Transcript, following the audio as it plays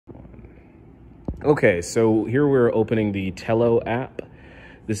Okay, so here we're opening the Tello app.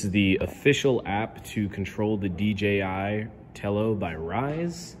 This is the official app to control the DJI Tello by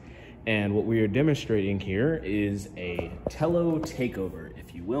Rise. And what we are demonstrating here is a Tello takeover,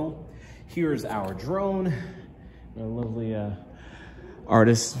 if you will. Here's our drone, our lovely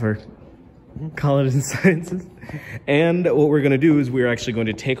artists for college and sciences. And what we're gonna do is we're actually going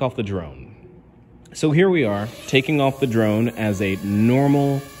to take off the drone. So here we are, taking off the drone as a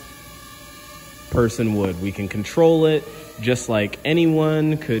normal person would. We can control it just like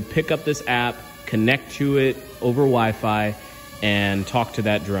anyone could pick up this app, connect to it over Wi-Fi, and talk to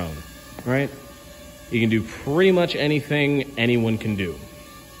that drone, right? You can do pretty much anything anyone can do.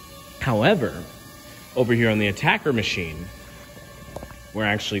 However, over here on the attacker machine, we're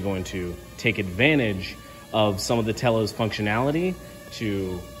actually going to take advantage of some of the Tello's functionality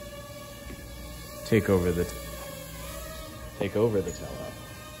to take over the Tello.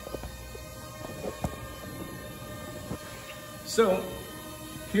 So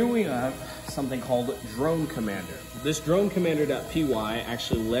here we have something called Drone Commander. This Drone Commander.py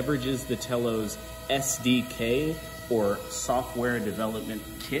actually leverages the Tello's SDK, or Software Development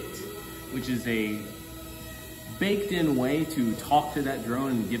Kit, which is a baked-in way to talk to that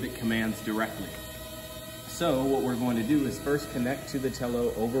drone and give it commands directly. So what we're going to do is first connect to the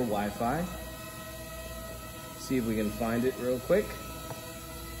Tello over Wi-Fi. See if we can find it real quick.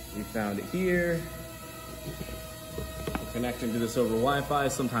 We found it here. We're connecting to this over Wi-Fi.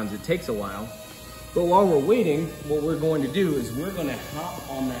 Sometimes it takes a while. But while we're waiting, what we're going to do is we're going to hop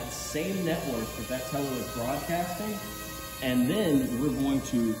on that same network that Tello is broadcasting, and then we're going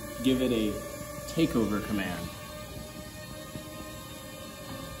to give it a takeover command.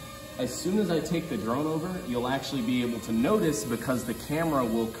 As soon as I take the drone over, you'll actually be able to notice, because the camera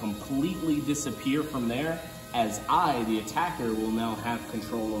will completely disappear from there, as I, the attacker, will now have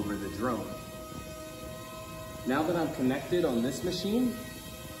control over the drone. Now that I'm connected on this machine,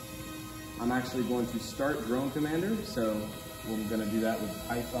 I'm actually going to start Drone Commander. So we're going to do that with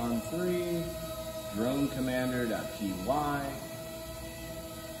Python 3, dronecommander.py.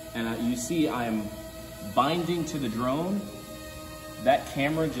 And you see I'm binding to the drone. That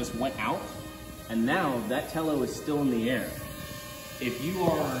camera just went out, and now that Tello is still in the air. If you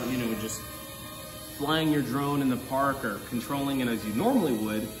are, just flying your drone in the park or controlling it as you normally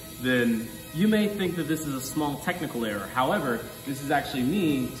would, then you may think that this is a small technical error. However, this is actually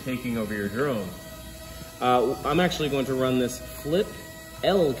me taking over your drone. I'm actually going to run this flip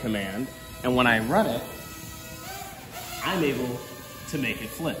L command, and when I run it, I'm able to make it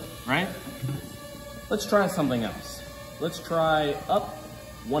flip, right? Let's try something else. Let's try up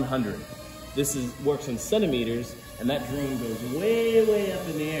 100. This works in centimeters, and that drone goes way, way up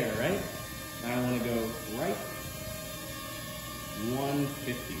in the air, right? Now I want to go right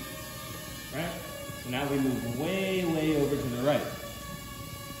 150, right? So now we move way, way over to the right.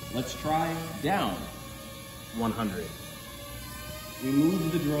 Let's try down 100. We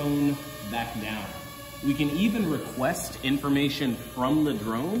move the drone back down. We can even request information from the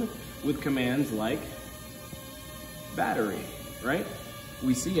drone with commands like battery, right?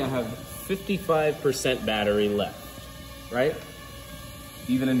 We see I have 55% battery left, right?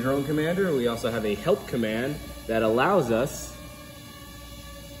 Even in Drone Commander, we also have a help command that allows us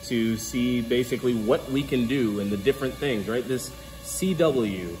to see basically what we can do and the different things, right? This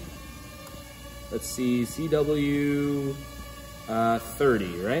CW, let's see, CW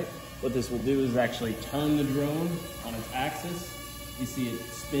 30, right? What this will do is actually turn the drone on its axis. You see it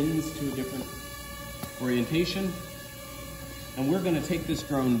spins to a different orientation. And we're gonna take this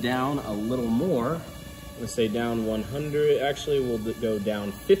drone down a little more. Let's say down 100, actually we'll go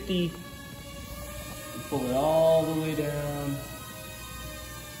down 50. Pull it all the way down.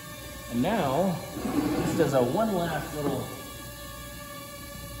 And now, just as a one last little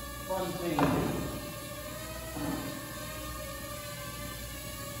fun thing,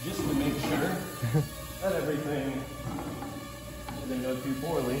 just to make sure that everything doesn't go too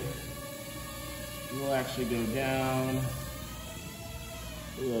poorly, we'll actually go down.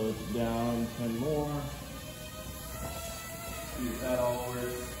 Lower it down 10 more. See if that all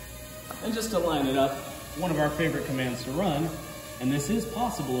works. And just to line it up, one of our favorite commands to run, and this is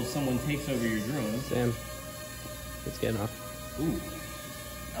possible if someone takes over your drone. Sam, it's getting off. Ooh,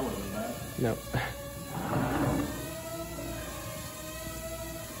 that would have been bad. No.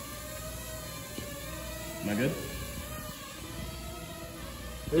 Am I good?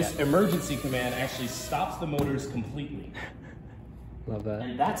 This emergency command actually stops the motors completely. Love that.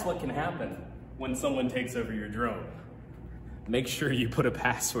 And that's what can happen when someone takes over your drone. Make sure you put a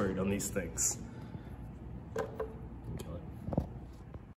password on these things.